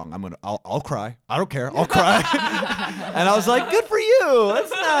one song, I'll cry. I don't care. I'll cry. And I was like, good for you.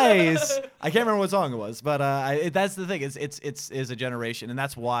 That's nice. I can't remember what song it was, but that's the thing. It's a generation, and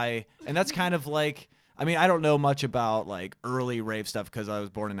that's why, and that's kind of like, I mean, I don't know much about like early rave stuff because I was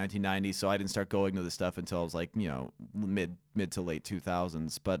born in 1990, so I didn't start going to this stuff until I was like, mid to late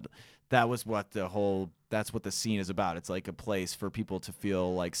 2000s. But that was that's what the scene is about. It's like a place for people to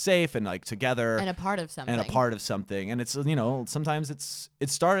feel like safe and like together And a part of something. And it's sometimes it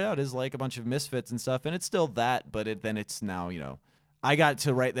started out as like a bunch of misfits and stuff, and it's still that, but then it's now I got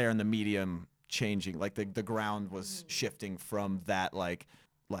to right there in the medium changing, like the ground was shifting from that like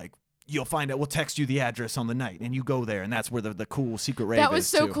you'll find out. We'll text you the address on the night, and you go there, and that's where the cool secret rave is. That was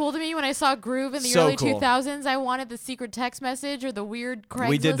so too. cool to me when I saw Groove in the So early cool. 2000s. I wanted the secret text message or the weird Craigslist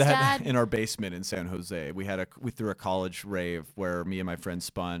We did that ad. in our basement in San Jose. We threw a college rave where me and my friend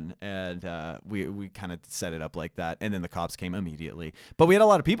spun, and we kind of set it up like that. And then the cops came immediately, but we had a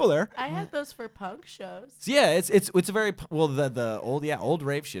lot of people there. I had those for punk shows. So yeah, it's a very the old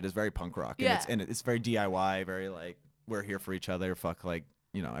rave shit is very punk rock. Yeah. And it's very DIY, very like we're here for each other. Fuck like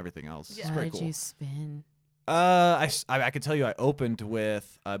everything else. Yeah. It's Why very did cool. you spin? I could tell you I opened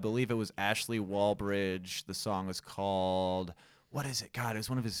with, I believe it was Ashley Wallbridge. The song was called, what is it? God, it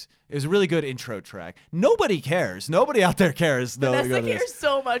was a really good intro track. Nobody cares. Nobody out there cares. Vanessa cares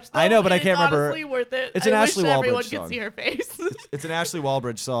so much. Though. I know, but I It's can't remember. honestly worth it. It's an I Ashley wish everyone Wallbridge could song. see her face. It's an Ashley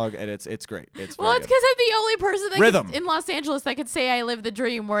Wallbridge song, and it's great. It's Well, very it's good. because I'm the only person Rhythm. in Los Angeles that could say I live the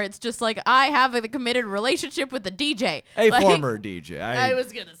dream, where it's just like I have a committed relationship with the DJ. A Like, former DJ. I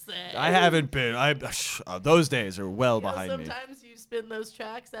was gonna say. I haven't been. those days are well You know, behind me. sometimes you spin those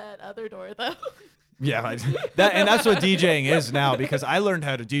tracks at other door though. Yeah, that's what DJing is now, because I learned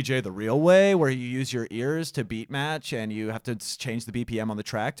how to DJ the real way, where you use your ears to beat match, and you have to change the BPM on the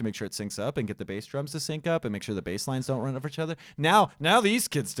track to make sure it syncs up, and get the bass drums to sync up, and make sure the bass lines don't run over each other. Now these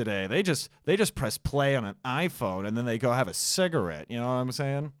kids today, they just press play on an iPhone, and then they go have a cigarette. You know what I'm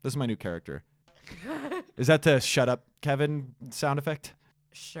saying? This is my new character. Is that the "Shut Up, Kevin" sound effect?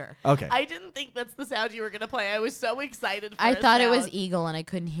 Sure. Okay. I didn't think that's the sound you were gonna play. I was so excited. For I a thought it was sound. Eagle, and I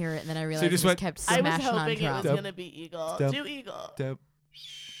couldn't hear it, and then I realized just it went- kept I was smashing on hoping it drums. was gonna be Eagle. Dope. Do Eagle. Dope.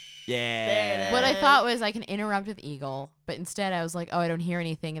 There it Yeah. is. What I thought was I can interrupt with Eagle, but instead I was like, oh, I don't hear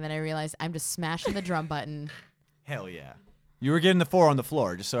anything, and then I realized I'm just smashing the drum button. Hell yeah. You were getting the 4 on the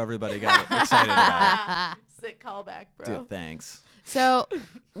floor, just so everybody got excited about Sick callback, bro. it. Dude, thanks. So,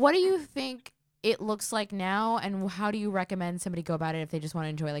 what do you think it looks like now, and how do you recommend somebody go about it if they just want to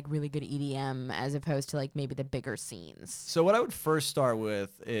enjoy like really good EDM as opposed to like maybe the bigger scenes? So what I would first start with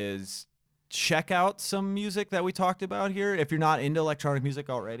is check out some music that we talked about here. If you're not into electronic music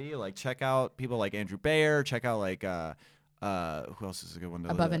already, like check out people like Andrew Bayer, check out like who else is a good one?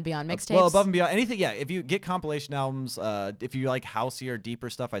 Above and Beyond mixtapes? Well, Above and Beyond, anything. Yeah, if you get compilation albums, if you like houseier,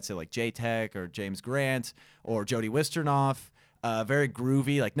 deeper stuff, I'd say like J-Tech or James Grant or Jody Wisternoff. Very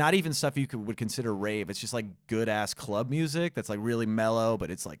groovy, like not even stuff you would consider rave. It's just like good ass club music that's like really mellow,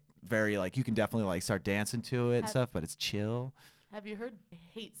 but it's like very like you can definitely like start dancing to it and stuff, but it's chill. Have you heard? I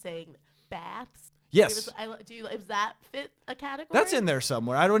hate saying baths. Yes. Does that fit a category? That's in there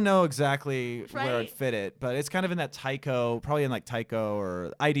somewhere. I don't know exactly where Right. it fit it, but it's kind of in that Tycho, probably in like Tycho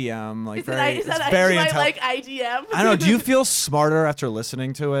or IDM. Like Is very, is that it's very do I intel- like IDM? I don't know. Do you feel smarter after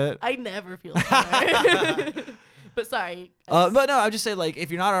listening to it? I never feel sorry. But sorry. But no, I would just say like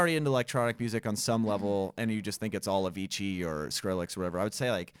if you're not already into electronic music on some level and you just think it's all Avicii or Skrillex or whatever, I would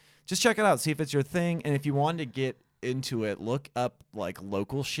say like just check it out, see if it's your thing, and if you want to get into it, look up like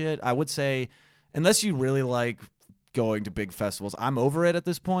local shit. I would say, unless you really like going to big festivals, I'm over it at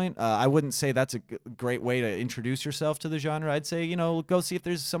this point. I wouldn't say that's a great way to introduce yourself to the genre. I'd say, go see if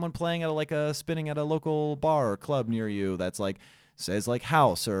there's someone playing at spinning at a local bar or club near you that's like says like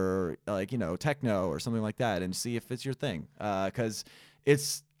house or like techno or something like that, and see if it's your thing. Because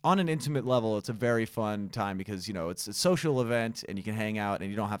it's on an intimate level, it's a very fun time because it's a social event and you can hang out and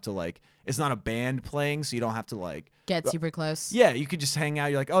you don't have to it's not a band playing, so you don't have to get super close. Yeah, you could just hang out.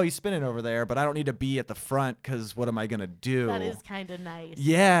 You're like, oh, he's spinning over there, but I don't need to be at the front because what am I gonna do? That is kind of nice.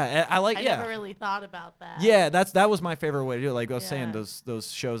 Yeah, I never really thought about that. Yeah, that was my favorite way to do it. Like I was saying,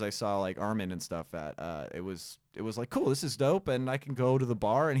 those shows I saw like Armin and stuff at, it was like, cool, this is dope, and I can go to the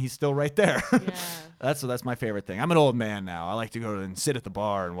bar and he's still right there. Yeah. That's my favorite thing. I'm an old man now. I like to go and sit at the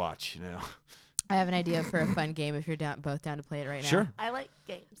bar and watch. I have an idea for a fun game if you're both down to play it right now. Sure. I like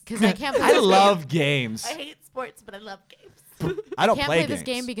games. Because I can't play I this love games. I hate sports, but I love games. I don't can't play play this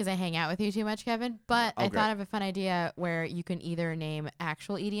games. game because I hang out with you too much, Kevin. But I great. thought of a fun idea where you can either name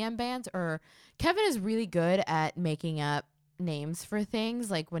actual EDM bands, or Kevin is really good at making up names for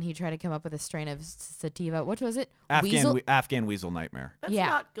things. Like when he tried to come up with a strain of sativa. What was it? Weasel? Afghan Weasel Nightmare. That's Yeah.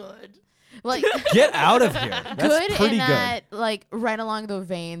 not good. Like Get out of here. That's good pretty in good. that, like right along the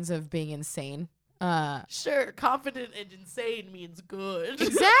veins of being insane. Sure, confident and insane means good.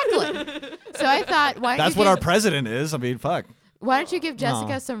 Exactly. So I thought, That's what our president is. I mean, fuck. why don't you give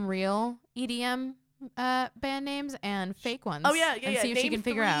Jessica No. some real EDM band names and fake ones? Oh yeah, and see if Name she can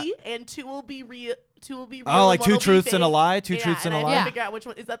figure out. 3, and 2 will be real. 2 will be real. Oh, like and 1 two will be truths and a fake. lie? Two Yeah, truths and a I lie? have Yeah. to figure out which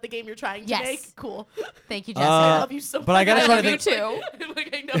one is that the game you're trying to Yes. make. Cool. Thank you, I Jessica. love you so much. but I gotta try to love you think- too.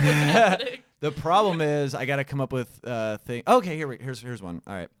 Like I know what's happening. The problem is I got to come up with thing. Okay, here's one.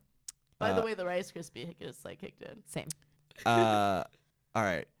 All right. By the way, the Rice Krispie is kicked in. Same. All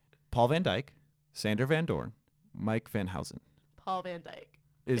right. Paul Van Dyke, Sander Van Dorn, Mike Van Housen. Paul Van Dyke.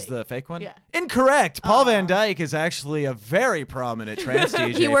 Is Fake. the fake one? Yeah. Incorrect. Paul Van Aw. Dyke is actually a very prominent trance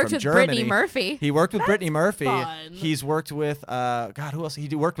DJ He worked from with Germany. Brittany Murphy. He worked with Brittany Murphy. fun. He's worked with God, who else?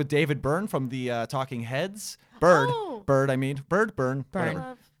 He worked with David Byrne from the Talking Heads. Bird. Oh. Byrne. Byrne. Whatever.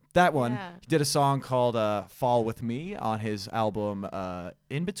 Love- That one. Yeah. He did a song called Fall With Me on his album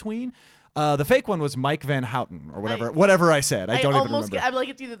In Between. The fake one was Mike Van Houten or whatever I said. I don't even almost remember. I'm like,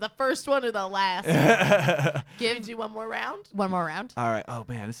 it's either the first one or the last. Can we do one more round? One more round. All right. Oh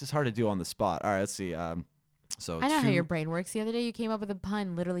man, this is hard to do on the spot. All right, let's see. So I know how two- your brain works. The other day you came up with a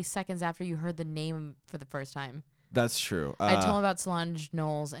pun literally seconds after you heard the name for the first time. That's true. I told him about Solange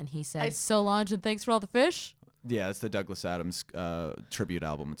Knowles, and he said, Solange, and thanks for all the fish. Yeah, it's the Douglas Adams tribute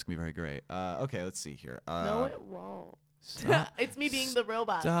album. It's gonna be very great. Okay, let's see here. No, it won't. Stop, It's me being the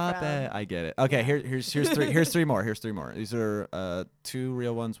robot. stop from- it. I get it. Okay, here's three. Here's three more. Here's three more. These are 2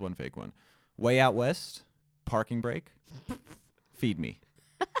 real ones, 1 fake one. Way Out West, Parking Brake, Feed Me.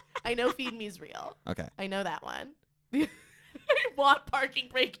 I know Feed Me's real. Okay. I know that one. I want Parking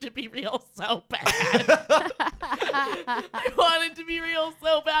Brake to be real so bad. I want it to be real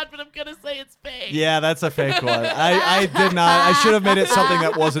so bad, but I'm gonna say it's fake. Yeah, that's a fake one. I did not. I should have made it something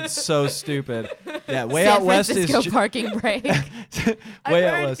that wasn't so stupid. Yeah, Way San Out West Francisco is parking brake. I've Way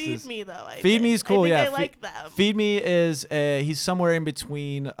Out heard West Feed is. Me though. Feed Me is cool. I think Yeah, I like them. Feed Me is he's somewhere in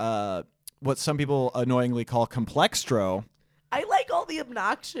between what some people annoyingly call complextro. I like all the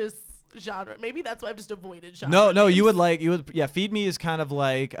obnoxious genre. Maybe that's why I've just avoided genre. No, you names. would yeah. Feed Me is kind of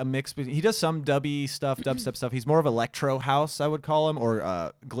like a mix. He does some dubby stuff, dubstep stuff. He's more of electro house, I would call him,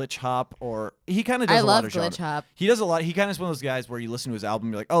 or glitch hop, or he kind of does I a lot love of genre. glitch hop. He does a lot. He kind of is one of those guys where you listen to his album,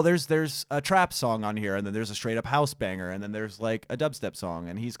 you're like, oh, there's a trap song on here, and then there's a straight up house banger, and then there's like a dubstep song,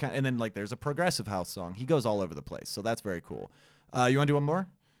 and and then like there's a progressive house song. He goes all over the place, so that's very cool. You want to do one more?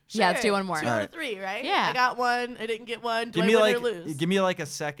 Yeah, let's do Sure. one more. 2 All out right. of 3, right? Yeah. I got one. I didn't get one. Do Give I me win like or lose? give me like a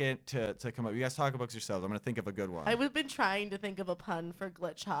second to come up. You guys talk amongst yourselves. I'm gonna think of a good one. I've been trying to think of a pun for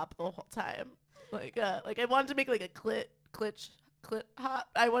glitch hop the whole time. Like I wanted to make like a clit hop.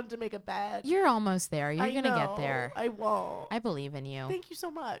 I wanted to make a bad. You're almost there. You're I going to get know. there. I won't. I believe in you. Thank you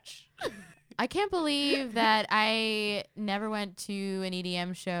so much. I can't believe that I never went to an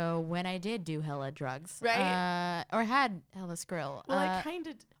EDM show when I did do hella drugs. Right. Or had hella skrill. Well, I kind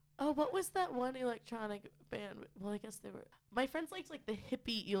of. Oh, what was that one electronic band? Well, I guess they were. My friends liked like the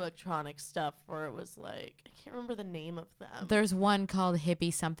hippie electronic stuff, where it was like I can't remember the name of them. There's one called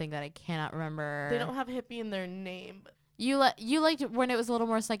Hippie something that I cannot remember. They don't have hippie in their name. But You liked it when it was a little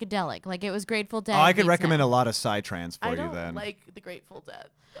more psychedelic. Like it was Grateful Dead. Oh, I could meets recommend now. a lot of psytrance for I you don't then. like the Grateful Dead.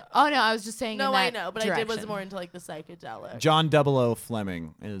 though. Oh no, I was just saying. No, in I that know, but direction. I was more into like the psychedelic. John 00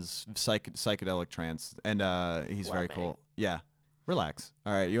 Fleming is psychedelic trance, and he's very Fleming. cool. Yeah, Relax.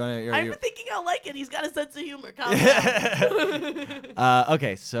 All right, you want to? I'm thinking I'll like it. He's got a sense of humor. Calm down.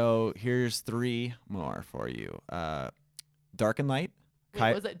 Okay, so here's 3 more for you. Dark and Light.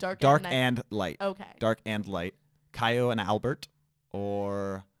 Wait, was it Dark and Light. Okay. Dark and Light. Caio and Albert,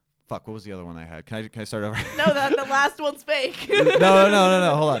 or fuck, what was the other one I had? Can I start over? No, the last one's fake.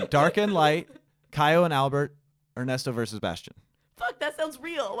 No. Hold on. Dark and Light. Caio and Albert. Ernesto versus Bastion. Fuck, that sounds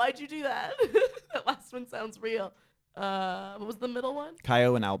real. Why'd you do that? That last one sounds real. What was the middle one?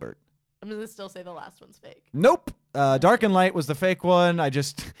 Caio and Albert. I'm gonna still say the last one's fake. Nope. Dark and Light was the fake one. You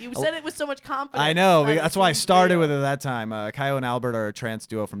said it with so much confidence. I know. that That's it why I seems started real. with it that time. Caio and Albert are a trans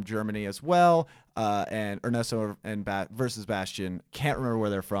duo from Germany as well. And Ernesto and versus Bastion. Can't remember where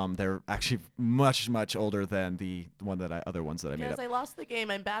they're from. They're actually much, much older than the other ones that I made Guys, up. I lost the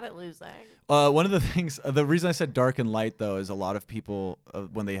game. I'm bad at losing. One of the things, the reason I said Dark and Light though is a lot of people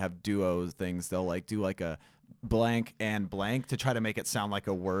when they have duos things, they'll like do like a blank and blank to try to make it sound like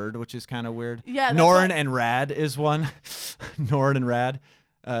a word, which is kind of weird. Yeah, that's Norn why- and Rad is one. Norn and Rad,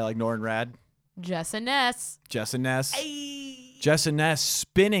 like Norn and Rad. Jess and Ness. Jess and Ness. Ay. Jess and Ness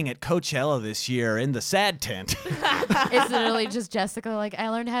spinning at Coachella this year in the sad tent. It's literally just Jessica. Like, I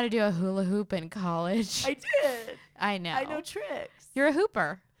learned how to do a hula hoop in college. I did. I know. I know tricks. You're a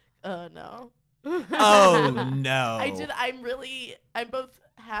hooper. No. Oh no. I did. I'm both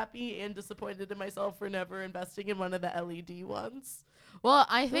happy and disappointed in myself for never investing in one of the LED ones. Well,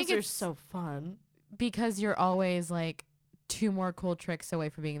 I think Those are it's so fun. because you're always like 2 more cool tricks away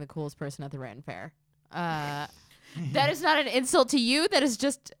from being the coolest person at the Ren Fair. That is not an insult to you. That is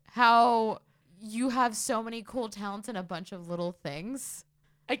just how you have so many cool talents in a bunch of little things.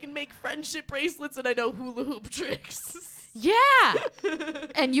 I can make friendship bracelets and I know hula hoop tricks. Yeah.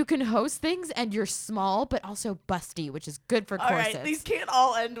 And you can host things and you're small but also busty, which is good for All corsets. right, these can't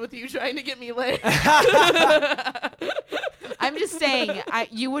all end with you trying to get me laid. I'm just saying,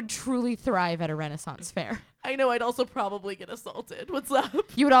 you would truly thrive at a Renaissance fair. I know I'd also probably get assaulted. What's up?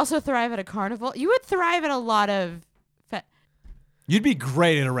 You would also thrive at a carnival. You would thrive at a lot of... You'd be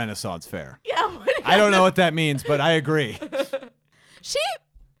great at a Renaissance fair. Yeah. I don't know what that means, but I agree.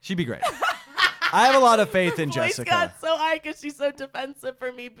 She'd be great. I have a lot of faith in Voice Jessica. got so high because she's so defensive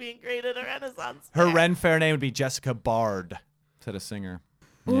for me being great at a Renaissance Her fair. Ren Fair name would be Jessica Bard instead of singer.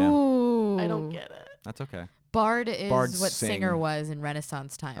 Yeah, Ooh. I don't get it. that's okay. Bard is Bards what sing. singer was in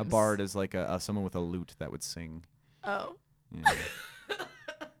Renaissance times. A bard is like someone with a lute that would sing. Oh. Yeah.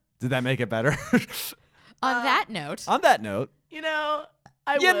 Did that make it better? On that note, On that note, You know,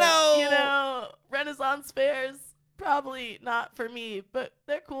 I You would. know. You know, Renaissance fairs, probably not for me, but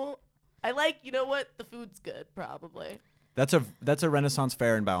they're cool. I like, you know what? The food's good, probably. that's a Renaissance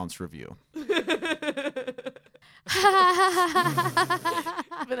Fair and Balance review.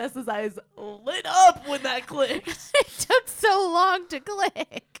 Vanessa's eyes lit up when that clicked. it took so long to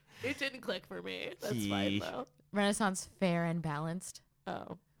click. It didn't click for me. That's fine, though. Renaissance fair and balanced.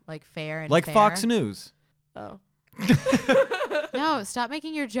 Oh. Like fair and Like fair. Fox News. Oh. No, stop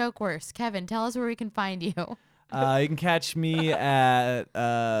making your joke worse. Kevin, tell us where we can find you. You can catch me at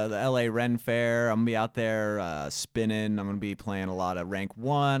the LA Ren Fair. I'm gonna be out there spinning. I'm gonna be playing a lot of Rank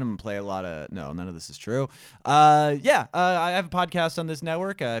 1. I'm gonna play a lot of none of this is true. I have a podcast on this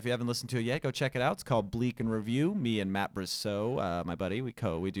network. If you haven't listened to it yet, go check it out. It's called Bleak and Review. Me and Matt Brousseau, my buddy, we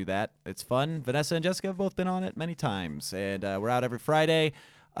do that. It's fun. Vanessa and Jessica have both been on it many times, and we're out every Friday.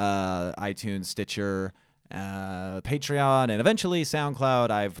 iTunes, Stitcher, Patreon, and eventually SoundCloud,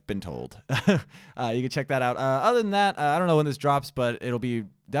 I've been told. You can check that out. Other than that, I don't know when this drops, but it'll be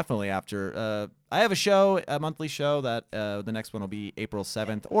definitely after. I have a monthly show that the next one will be April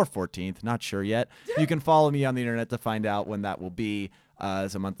 7th or 14th. Not sure yet. You can follow me on the internet to find out when that will be.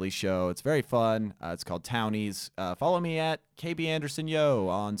 It's a monthly show. It's very fun. It's called Townies. Follow me at KB Anderson Yo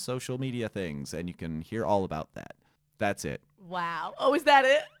on social media things, and you can hear all about that. That's it. Wow. Oh, is that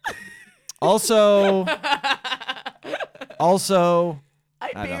it? Also,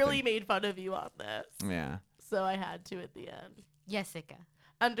 I barely nothing. made fun of you on this. yeah. So I had to at the end. Jessica.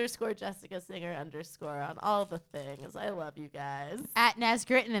 _ Jessica Singer _ on all the things. I love you guys. At Nes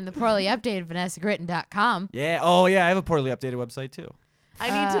Gritton and the poorly updated VanessaGritton.com. Yeah. Oh, yeah. I have a poorly updated website, too. I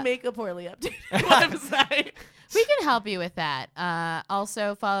need to make a poorly updated website. We can help you with that.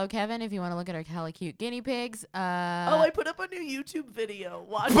 Also, follow Kevin if you want to look at our hella cute guinea pigs. Oh, I put up a new YouTube video.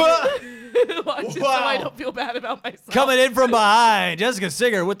 Watch it. Watch it so I don't feel bad about myself. Coming in from behind, Jessica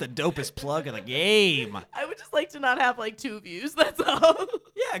Singer with the dopest plug in the game. I would just like to not have like 2 views. That's all.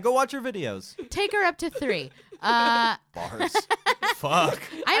 Yeah, go watch her videos. Take her up to 3. Bars. fuck.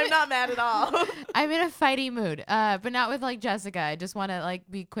 I'm not mad at all. I'm in a fighty mood, but not with like Jessica. I just want to like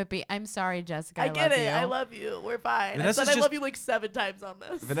be quippy. I'm sorry, Jessica. I get love it. you. I love you. We're fine. Vanessa's I just- love you like 7 times on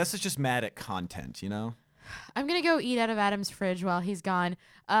this. Vanessa's just mad at content, you know? I'm gonna go eat out of Adam's fridge while he's gone.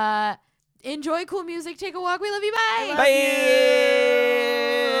 Enjoy cool music. Take a walk. We love you. Bye. Bye.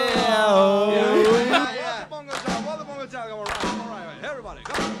 Everybody,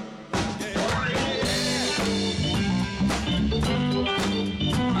 come on.